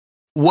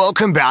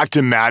Welcome back to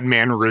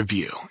MadMan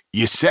Review.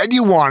 You said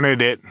you wanted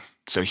it,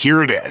 so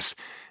here it is.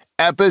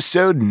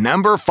 Episode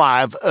number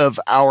 5 of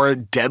our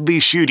Deadly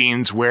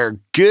Shootings Where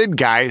Good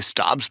Guy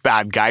Stops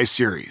Bad Guy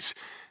series.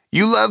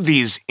 You love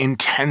these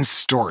intense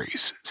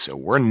stories, so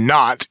we're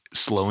not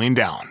slowing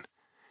down.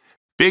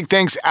 Big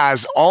thanks,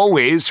 as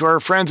always, to our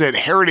friends at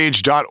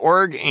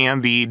heritage.org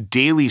and the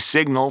Daily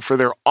Signal for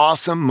their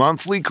awesome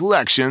monthly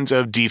collections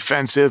of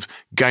defensive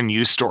gun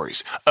use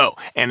stories. Oh,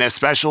 and a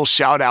special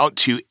shout out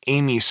to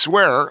Amy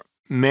Swearer.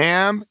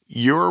 Ma'am,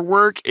 your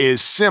work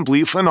is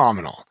simply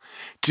phenomenal.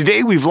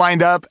 Today we've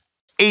lined up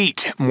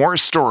 8 more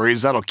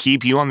stories that'll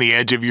keep you on the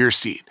edge of your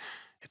seat.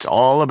 It's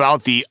all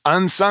about the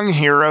unsung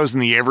heroes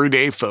and the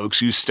everyday folks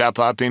who step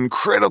up in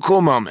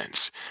critical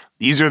moments.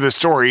 These are the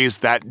stories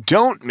that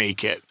don't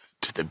make it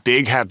to the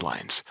big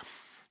headlines.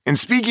 And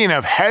speaking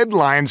of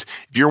headlines,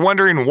 if you're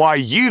wondering why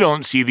you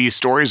don't see these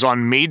stories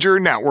on major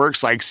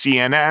networks like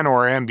CNN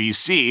or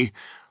NBC,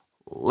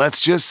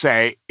 let's just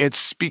say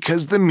it's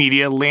because the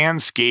media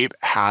landscape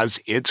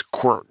has its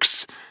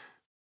quirks.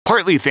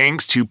 Partly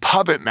thanks to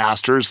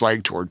puppetmasters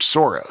like George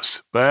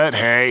Soros. But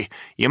hey,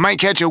 you might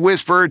catch a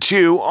whisper or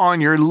two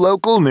on your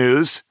local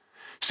news.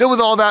 So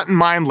with all that in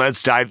mind,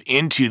 let's dive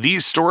into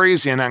these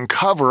stories and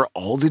uncover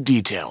all the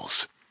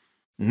details.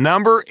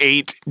 Number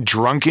 8,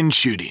 drunken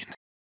shooting.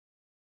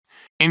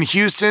 In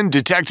Houston,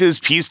 detectives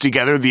pieced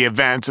together the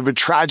events of a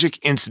tragic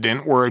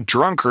incident where a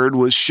drunkard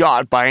was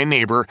shot by a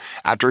neighbor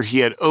after he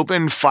had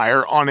opened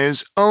fire on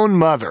his own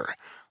mother.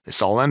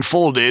 This all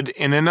unfolded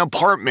in an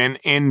apartment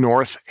in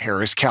North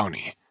Harris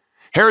County.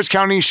 Harris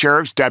County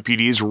Sheriff's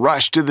deputies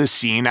rushed to the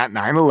scene at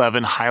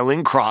 911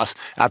 Highland Cross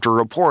after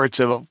reports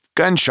of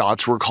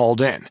gunshots were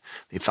called in.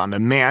 They found a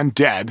man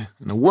dead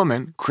and a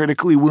woman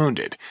critically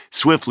wounded,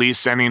 swiftly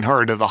sending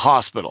her to the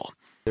hospital.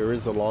 There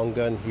is a long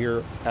gun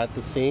here at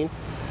the scene.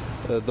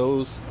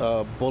 Those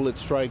bullet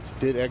strikes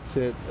did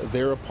exit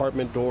their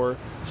apartment door,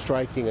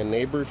 striking a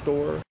neighbor's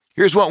door.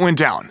 Here's what went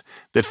down.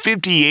 The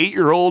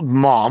 58-year-old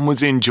mom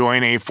was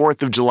enjoying a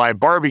 4th of July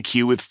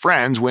barbecue with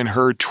friends when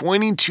her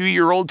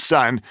 22-year-old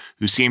son,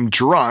 who seemed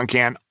drunk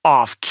and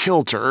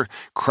off-kilter,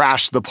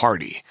 crashed the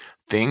party.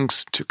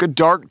 Things took a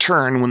dark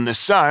turn when the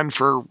son,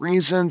 for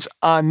reasons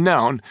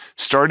unknown,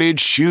 started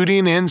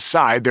shooting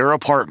inside their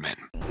apartment.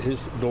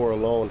 His door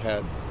alone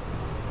had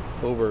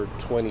over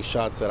 20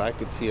 shots that I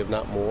could see, if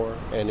not more,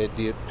 and it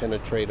did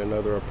penetrate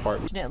another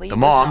apartment. The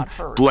mom,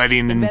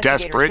 bleeding and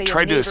desperate,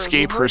 tried to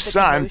escape her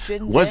son,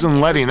 wasn't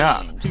letting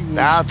up.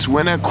 That's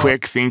when a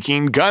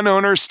quick-thinking gun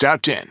owner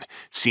stepped in.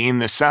 Seeing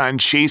the son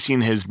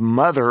chasing his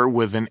mother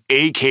with an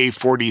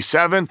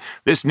AK-47,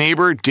 this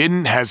neighbor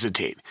didn't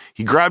hesitate.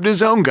 He grabbed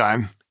his own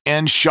gun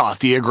and shot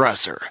the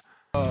aggressor.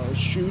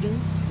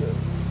 Shooting,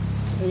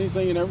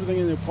 anything and everything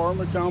in the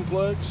apartment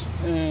complex,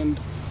 and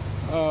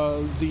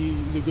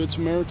the Good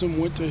Samaritan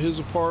went to his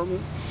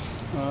apartment,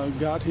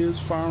 got his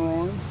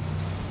firearm,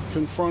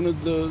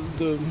 confronted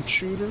the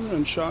shooter,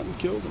 and shot and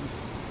killed him,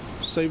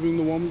 saving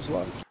the woman's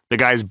life. The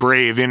guy's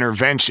brave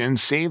intervention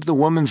saved the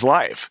woman's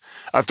life.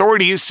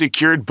 Authorities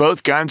secured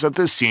both guns at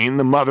the scene.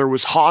 The mother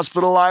was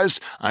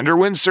hospitalized,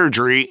 underwent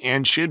surgery,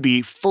 and should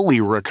be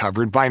fully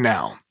recovered by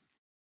now.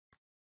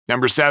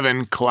 Number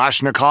 7,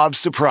 Kalashnikov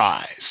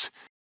surprise.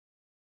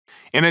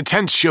 In a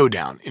tense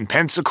showdown in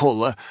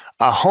Pensacola,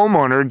 a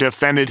homeowner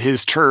defended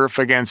his turf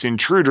against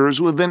intruders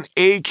with an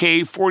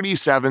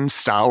AK-47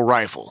 style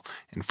rifle,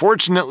 and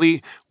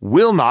fortunately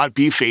will not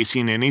be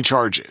facing any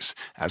charges,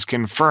 as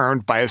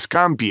confirmed by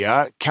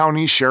Escambia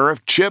County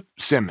Sheriff Chip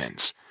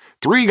Simmons.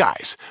 3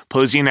 guys,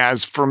 posing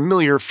as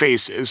familiar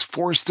faces,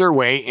 forced their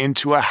way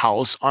into a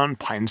house on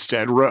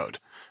Pinestead Road,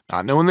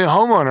 not knowing the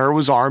homeowner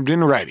was armed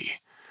and ready.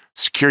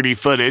 Security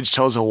footage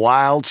tells a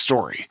wild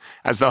story.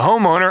 As the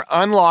homeowner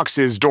unlocks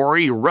his door,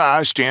 he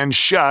rushed and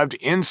shoved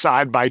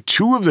inside by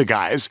 2 of the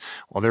guys,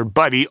 while their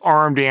buddy,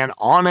 armed and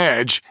on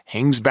edge,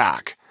 hangs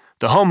back.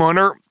 The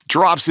homeowner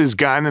drops his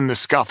gun in the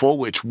scuffle,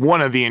 which one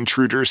of the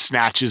intruders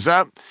snatches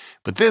up.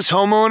 But this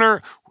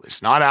homeowner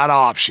was not out of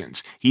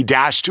options. He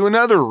dashed to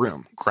another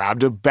room,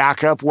 grabbed a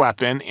backup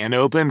weapon, and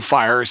opened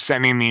fire,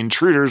 sending the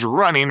intruders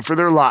running for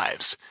their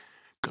lives.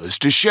 Goes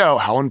to show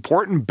how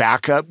important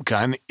backup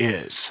gun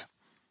is.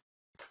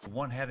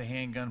 One had a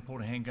handgun,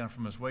 pulled a handgun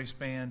from his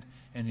waistband,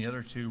 and the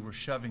other 2 were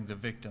shoving the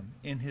victim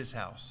in his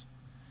house.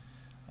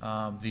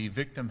 The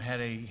victim had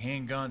a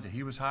handgun that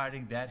he was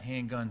hiding. That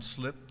handgun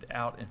slipped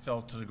out and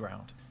fell to the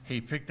ground. He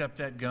picked up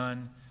that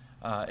gun,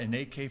 an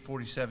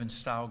AK-47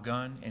 style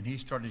gun, and he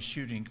started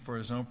shooting for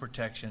his own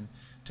protection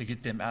to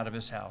get them out of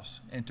his house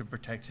and to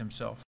protect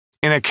himself.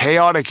 In a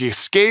chaotic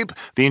escape,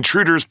 the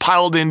intruders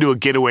piled into a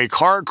getaway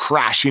car,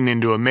 crashing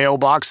into a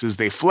mailbox as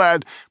they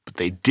fled, but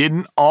they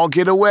didn't all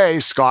get away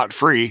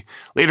scot-free.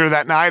 Later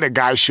that night, a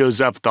guy shows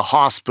up at the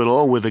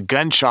hospital with a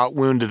gunshot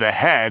wound to the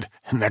head,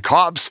 and the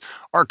cops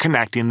are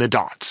connecting the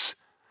dots.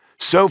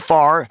 So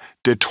far,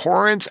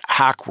 DeTorrance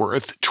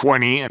Hackworth,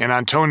 20, and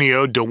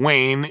Antonio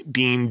Dwayne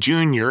Dean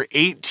Jr.,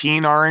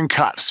 18, are in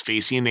cuffs,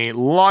 facing a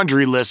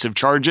laundry list of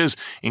charges,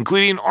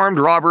 including armed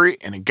robbery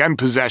and gun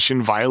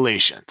possession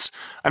violations.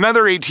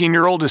 Another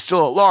 18-year-old is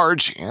still at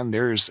large, and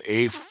there's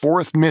a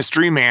fourth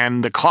mystery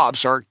man the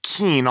cops are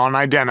keen on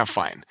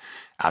identifying,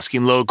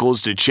 asking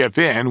locals to chip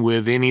in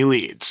with any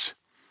leads.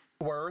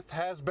 Worth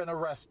has been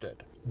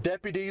arrested.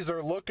 Deputies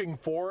are looking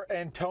for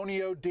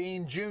Antonio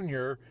Dean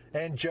Jr.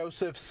 and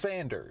Joseph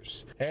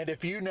Sanders. And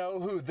if you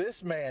know who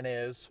this man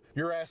is,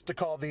 you're asked to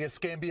call the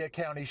Escambia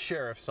County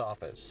Sheriff's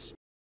Office.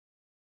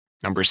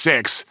 Number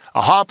 6,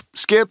 a hop,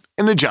 skip,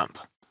 and a jump.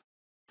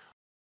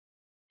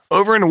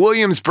 Over in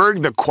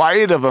Williamsburg, the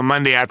quiet of a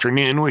Monday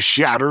afternoon was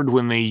shattered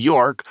when the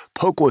York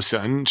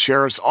Poquoson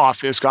Sheriff's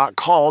Office got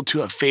called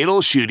to a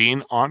fatal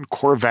shooting on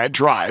Corvette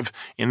Drive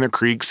in the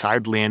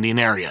Creekside Landing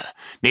area.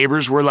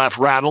 Neighbors were left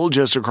rattled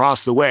just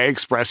across the way,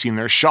 expressing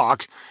their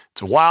shock.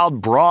 It's a wild,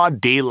 broad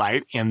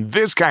daylight, and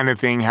this kind of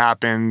thing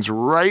happens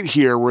right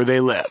here where they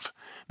live.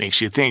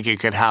 Makes you think it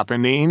could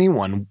happen to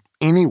anyone,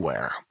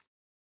 anywhere.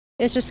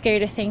 It's just scary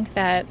to think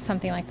that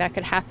something like that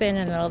could happen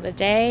in the middle of the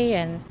day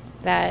and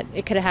that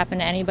it could have happened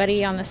to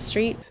anybody on the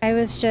street. I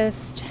was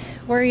just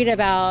worried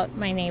about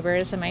my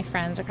neighbors and my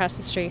friends across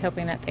the street,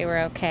 hoping that they were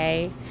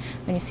okay.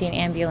 When you see an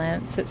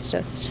ambulance, it's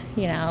just,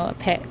 a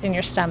pit in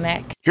your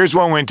stomach. Here's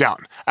what went down.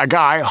 A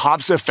guy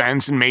hops a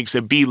fence and makes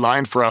a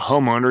beeline for a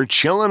homeowner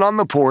chilling on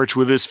the porch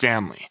with his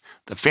family.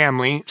 The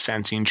family,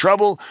 sensing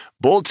trouble,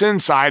 bolts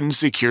inside and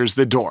secures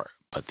the door.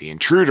 But the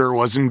intruder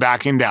wasn't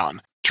backing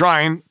down,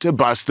 trying to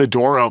bust the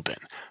door open.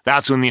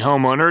 That's when the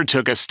homeowner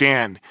took a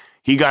stand.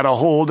 He got a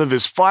hold of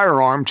his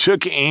firearm,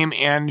 took aim,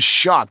 and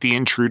shot the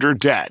intruder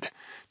dead.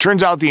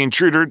 Turns out the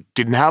intruder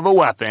didn't have a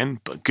weapon,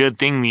 but good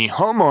thing the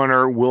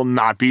homeowner will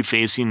not be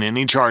facing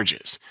any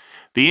charges.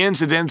 The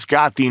incidents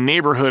got the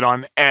neighborhood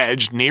on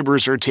edge.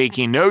 Neighbors are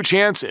taking no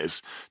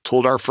chances.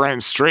 Told our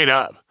friends straight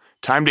up,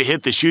 time to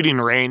hit the shooting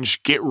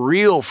range, get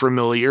real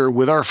familiar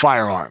with our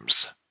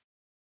firearms.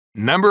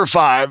 Number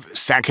 5,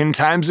 second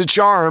time's a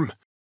charm.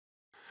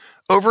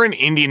 Over in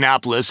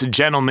Indianapolis, a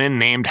gentleman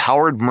named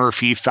Howard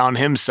Murphy found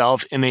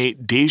himself in a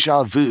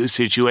déjà vu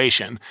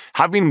situation,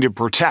 having to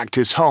protect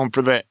his home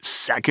for the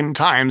second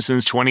time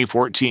since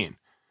 2014.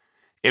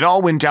 It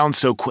all went down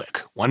so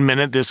quick. One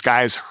minute this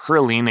guy's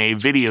hurling a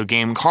video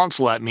game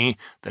console at me,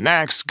 the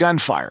next,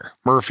 gunfire,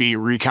 Murphy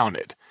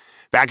recounted.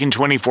 Back in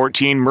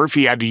 2014,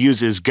 Murphy had to use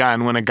his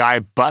gun when a guy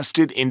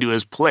busted into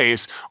his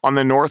place on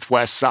the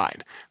northwest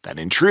side. That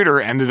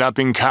intruder ended up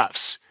in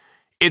cuffs.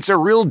 It's a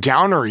real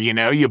downer,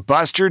 you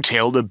bust your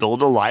tail to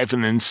build a life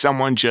and then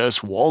someone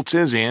just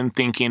waltzes in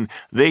thinking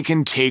they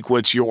can take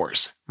what's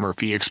yours,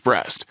 Murphy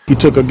expressed. He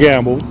took a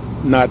gamble,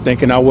 not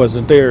thinking I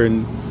wasn't there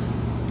and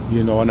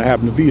I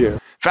happened to be there.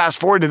 Fast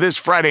forward to this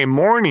Friday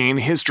morning,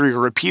 history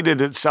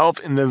repeated itself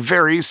in the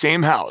very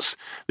same house.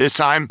 This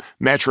time,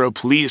 Metro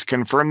Police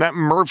confirmed that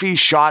Murphy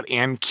shot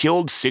and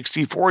killed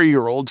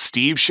 64-year-old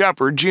Steve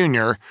Shepard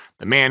Jr.,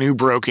 the man who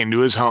broke into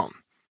his home.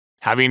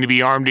 Having to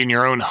be armed in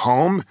your own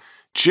home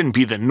shouldn't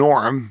be the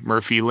norm,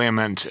 Murphy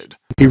lamented.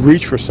 He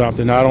reached for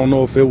something. I don't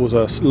know if it was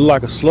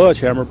like a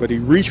sledgehammer, but he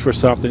reached for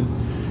something,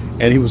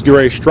 and he was getting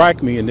ready to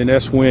strike me, and then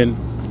that's when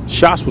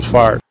shots was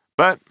fired.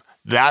 But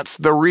that's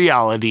the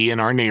reality in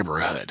our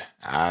neighborhood,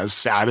 as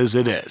sad as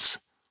it is.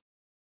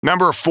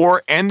 Number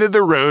 4, end of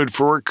the road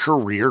for a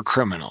career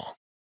criminal.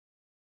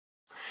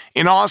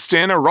 In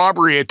Austin, a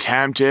robbery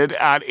attempted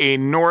at a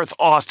North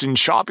Austin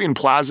shopping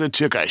plaza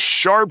took a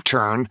sharp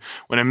turn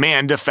when a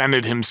man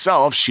defended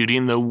himself,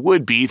 shooting the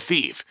would-be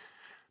thief.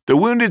 The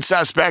wounded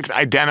suspect,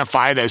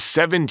 identified as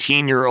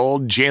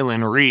 17-year-old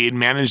Jalen Reed,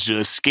 managed to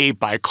escape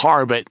by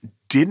car but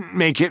didn't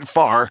make it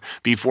far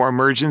before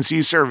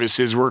emergency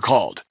services were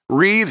called.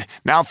 Reed,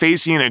 now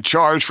facing a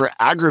charge for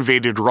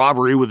aggravated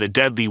robbery with a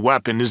deadly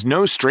weapon, is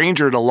no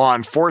stranger to law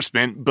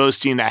enforcement,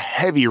 boasting a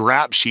heavy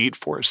rap sheet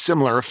for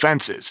similar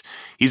offenses.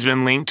 He's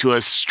been linked to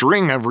a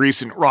string of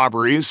recent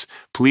robberies,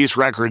 police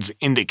records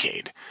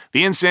indicate.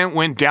 The incident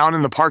went down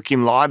in the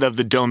parking lot of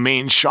the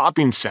Domain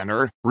Shopping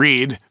Center.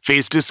 Reed,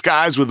 face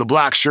disguised with a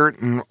black shirt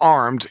and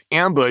armed,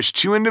 ambushed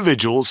 2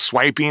 individuals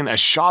swiping a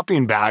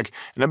shopping bag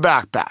and a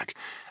backpack.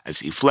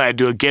 As he fled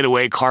to a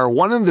getaway car,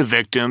 one of the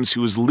victims,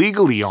 who was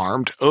legally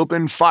armed,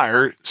 opened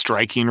fire,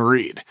 striking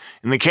Reed.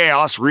 In the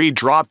chaos, Reed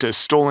dropped a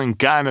stolen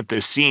gun at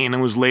the scene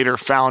and was later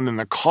found in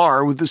the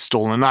car with the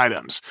stolen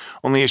items,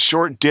 only a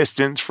short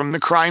distance from the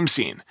crime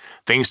scene,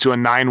 thanks to a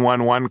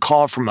 911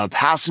 call from a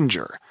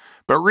passenger.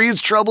 But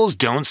Reed's troubles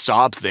don't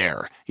stop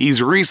there.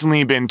 He's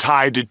recently been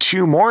tied to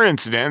 2 more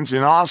incidents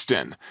in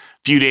Austin.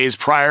 A few days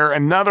prior,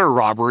 another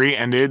robbery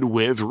ended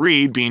with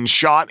Reed being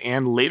shot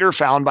and later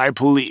found by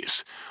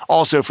police.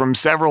 Also, from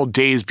several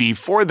days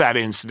before that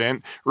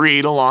incident,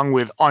 Reed, along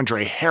with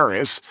Andre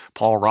Harris,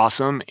 Paul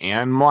Rossum,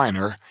 and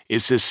Minor,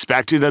 is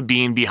suspected of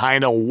being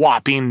behind a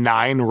whopping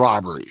 9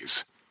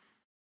 robberies.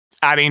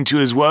 Adding to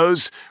his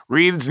woes,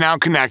 Reed is now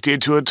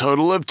connected to a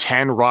total of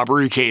 10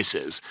 robbery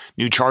cases.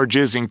 New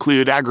charges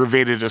include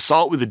aggravated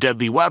assault with a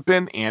deadly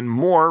weapon and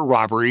more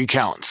robbery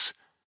counts.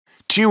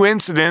 Two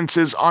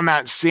incidences on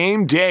that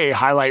same day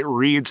highlight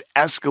Reed's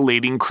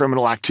escalating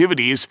criminal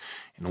activities.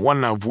 In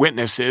one of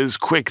witnesses,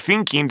 quick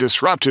thinking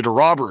disrupted a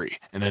robbery.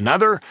 In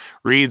another,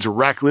 Reed's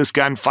reckless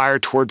gunfire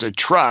towards a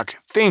truck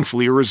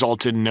thankfully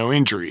resulted in no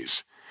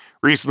injuries.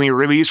 Recently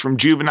released from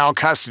juvenile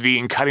custody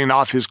and cutting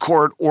off his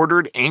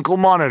court-ordered ankle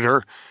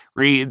monitor,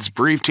 Reed's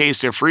brief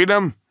taste of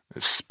freedom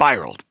has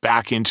spiraled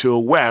back into a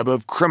web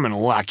of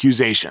criminal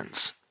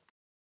accusations.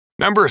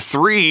 Number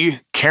 3,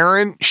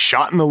 Karen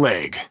shot in the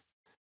leg.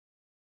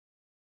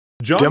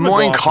 Des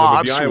Moines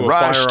cops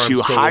rushed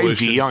to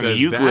Hy-Vee on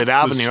Euclid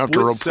Avenue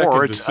after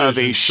reports of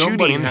a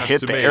shooting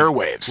hit the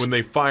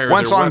airwaves.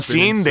 Once on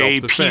scene, they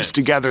pieced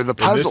together the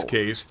puzzle.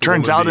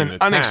 Turns out an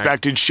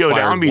unexpected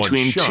showdown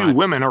between two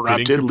women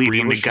erupted,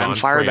 leading to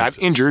gunfire that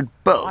injured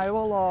both.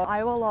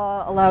 Iowa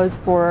law allows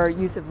for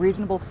use of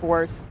reasonable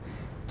force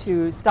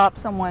to stop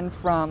someone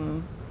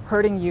from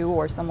hurting you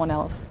or someone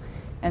else,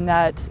 and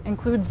that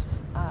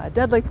includes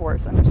deadly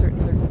force under certain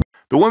circumstances.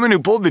 The woman who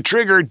pulled the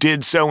trigger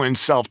did so in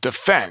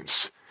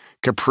self-defense.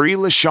 Capri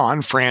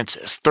LaShawn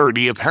Francis,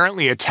 30,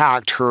 apparently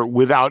attacked her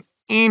without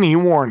any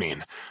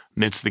warning.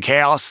 Amidst the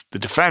chaos, the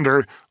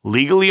defender,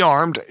 legally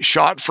armed,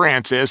 shot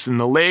Francis in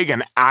the leg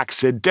and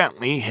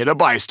accidentally hit a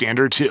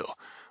bystander too.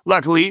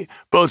 Luckily,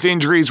 both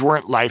injuries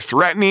weren't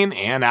life-threatening,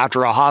 and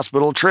after a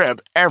hospital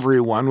trip,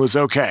 everyone was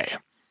okay.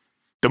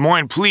 Des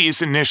Moines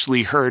police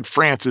initially heard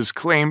Francis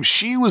claim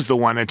she was the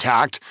one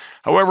attacked.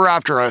 However,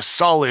 after a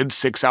solid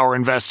 6-hour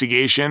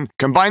investigation,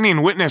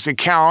 combining witness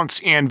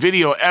accounts and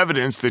video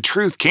evidence, the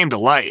truth came to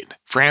light.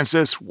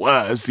 Francis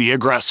was the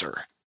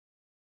aggressor.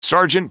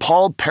 Sergeant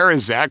Paul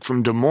Perizek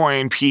from Des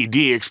Moines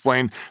PD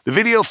explained the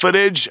video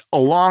footage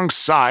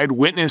alongside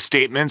witness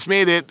statements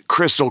made it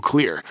crystal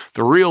clear.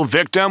 The real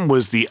victim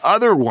was the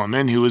other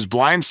woman who was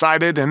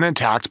blindsided and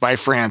attacked by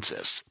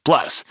Francis.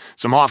 Plus,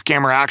 some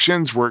off-camera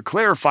actions were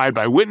clarified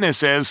by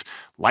witnesses,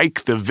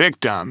 like the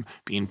victim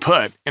being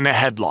put in a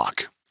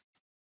headlock.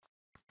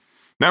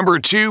 Number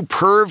 2,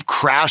 perv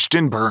crashed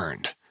and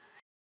burned.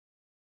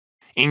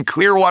 In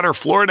Clearwater,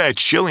 Florida, a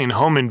chilling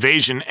home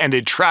invasion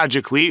ended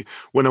tragically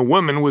when a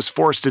woman was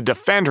forced to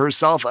defend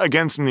herself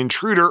against an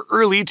intruder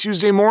early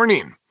Tuesday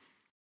morning.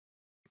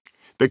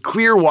 The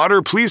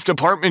Clearwater Police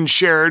Department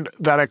shared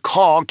that a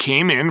call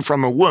came in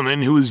from a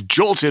woman who was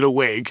jolted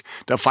awake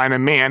to find a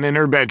man in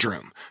her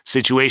bedroom.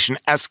 Situation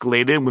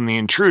escalated when the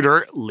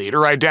intruder,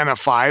 later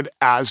identified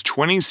as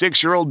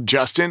 26-year-old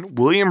Justin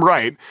William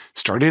Wright,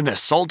 started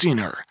assaulting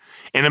her.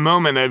 In a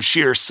moment of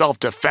sheer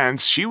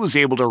self-defense, she was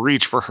able to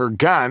reach for her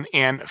gun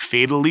and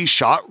fatally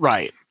shot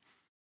Wright.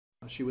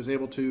 She was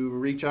able to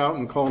reach out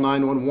and call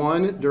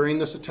 911 during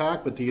this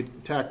attack, but the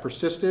attack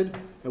persisted,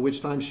 at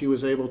which time she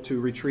was able to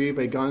retrieve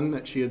a gun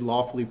that she had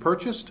lawfully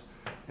purchased,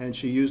 and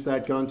she used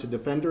that gun to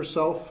defend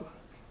herself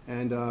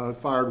and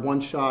fired one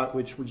shot,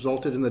 which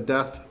resulted in the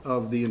death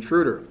of the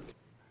intruder.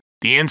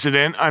 The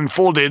incident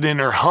unfolded in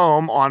her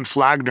home on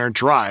Flagner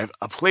Drive,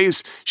 a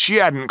place she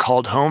hadn't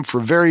called home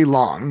for very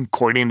long,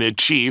 according to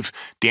Chief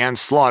Dan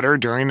Slaughter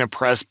during a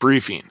press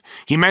briefing.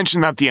 He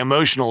mentioned that the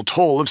emotional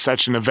toll of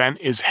such an event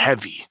is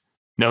heavy,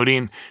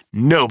 noting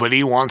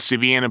nobody wants to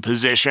be in a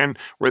position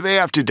where they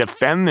have to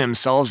defend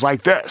themselves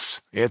like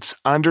this. It's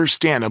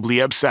understandably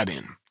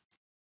upsetting.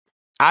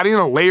 Adding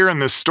a layer in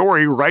the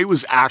story, Wright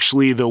was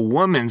actually the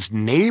woman's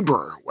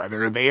neighbor.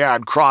 Whether they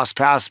had crossed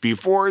paths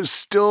before is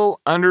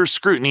still under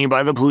scrutiny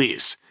by the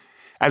police.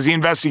 As the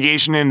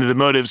investigation into the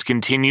motives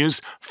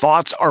continues,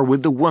 thoughts are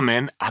with the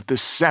woman at the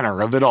center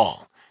of it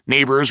all.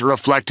 Neighbors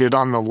reflected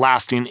on the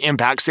lasting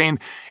impact, saying,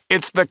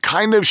 "It's the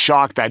kind of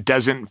shock that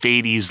doesn't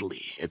fade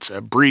easily. It's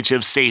a breach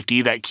of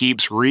safety that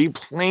keeps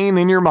replaying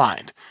in your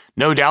mind.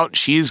 No doubt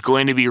she's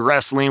going to be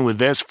wrestling with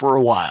this for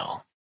a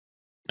while."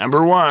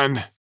 Number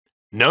 1.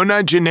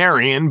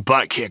 Nonagenarian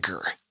butt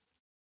kicker.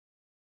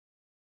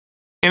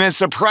 In a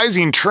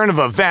surprising turn of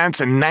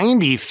events, a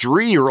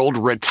 93-year-old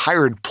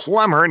retired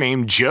plumber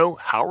named Joe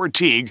Howard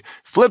Teague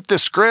flipped the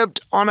script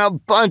on a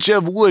bunch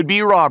of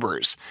would-be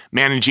robbers,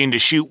 managing to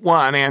shoot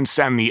one and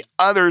send the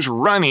others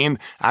running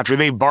after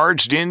they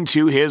barged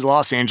into his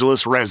Los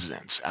Angeles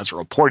residence, as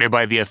reported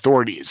by the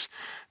authorities.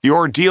 The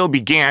ordeal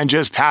began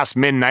just past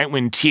midnight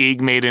when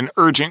Teague made an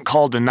urgent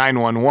call to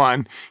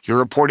 911. He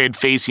reported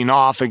facing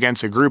off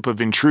against a group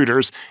of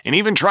intruders and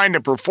even trying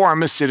to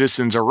perform a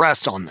citizen's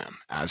arrest on them,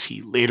 as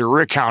he later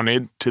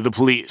recounted to the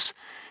police.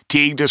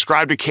 Teague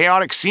described a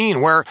chaotic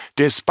scene where,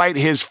 despite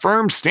his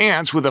firm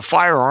stance with a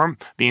firearm,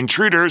 the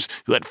intruders,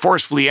 who had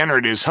forcefully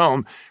entered his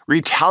home,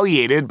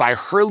 retaliated by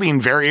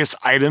hurling various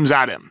items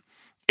at him.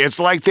 "It's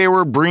like they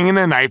were bringing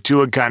a knife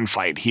to a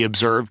gunfight," he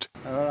observed.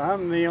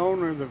 I'm the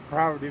owner of the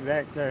property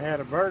back there, had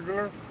a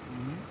burglar,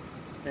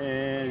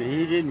 and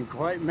he didn't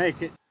quite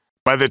make it.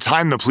 By the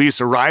time the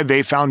police arrived,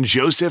 they found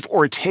Joseph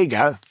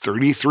Ortega,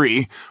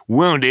 33,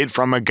 wounded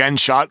from a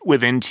gunshot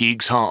within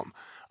Teague's home.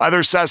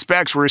 Other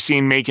suspects were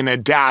seen making a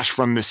dash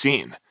from the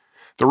scene.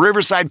 The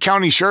Riverside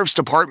County Sheriff's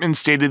Department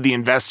stated the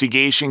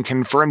investigation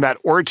confirmed that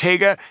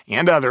Ortega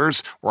and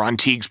others were on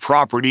Teague's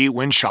property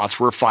when shots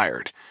were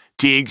fired.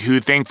 Teague, who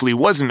thankfully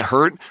wasn't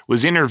hurt,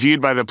 was interviewed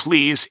by the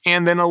police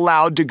and then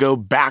allowed to go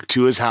back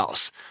to his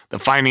house. The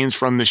findings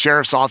from the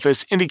sheriff's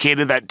office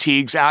indicated that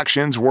Teague's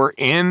actions were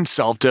in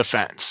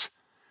self-defense.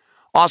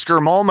 Oscar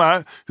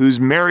Malma, who's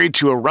married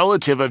to a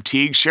relative of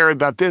Teague, shared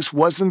that this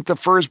wasn't the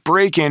first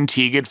break-in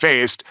Teague had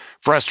faced.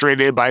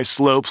 Frustrated by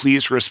slow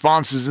police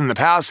responses in the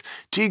past,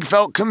 Teague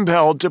felt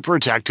compelled to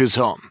protect his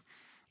home.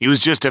 He was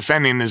just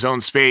defending his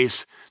own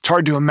space. It's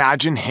hard to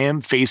imagine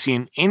him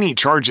facing any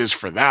charges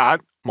for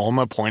that,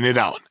 Malma pointed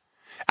out.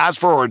 As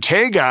for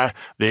Ortega,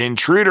 the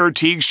intruder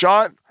Teague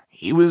shot,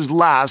 he was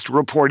last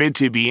reported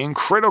to be in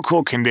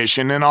critical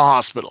condition in a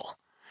hospital.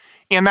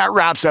 And that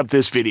wraps up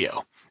this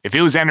video. If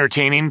it was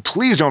entertaining,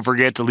 please don't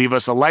forget to leave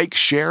us a like,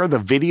 share the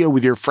video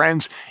with your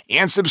friends,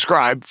 and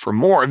subscribe for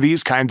more of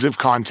these kinds of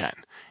content.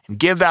 And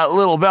give that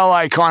little bell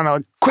icon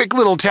a quick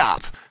little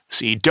tap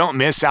so you don't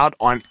miss out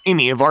on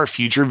any of our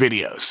future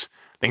videos.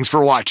 Thanks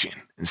for watching,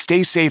 and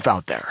stay safe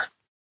out there.